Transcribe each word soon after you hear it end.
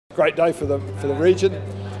Great day for the region.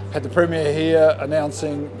 Had the Premier here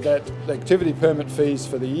announcing that the activity permit fees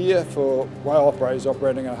for the year for whale operators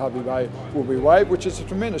operating on Hervey Bay will be waived, which is a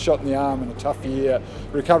tremendous shot in the arm in a tough year,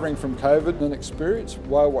 recovering from COVID. An experience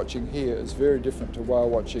whale watching here is very different to whale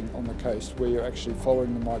watching on the coast, where you're actually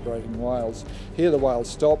following the migrating whales. Here the whales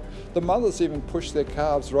stop. The mothers even push their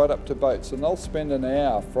calves right up to boats, and they'll spend an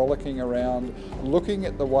hour frolicking around, looking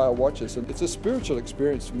at the whale watchers, and it's a spiritual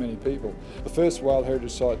experience for many people. The first World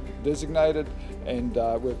Heritage Site designated, and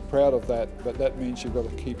we're proud of that, but that means you've got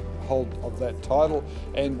to keep hold of that title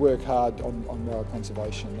and work hard on whale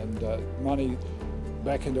conservation, and money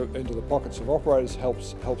back into the pockets of operators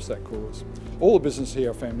helps that cause. All the business here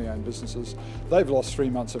are family-owned businesses. They've lost 3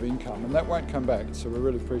 months of income, and that won't come back, so we're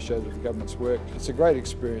really appreciative of the government's work. It's a great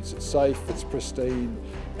experience, it's safe, it's pristine,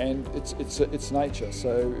 and it's nature.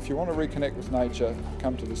 So if you want to reconnect with nature,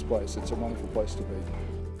 come to this place. It's a wonderful place to be.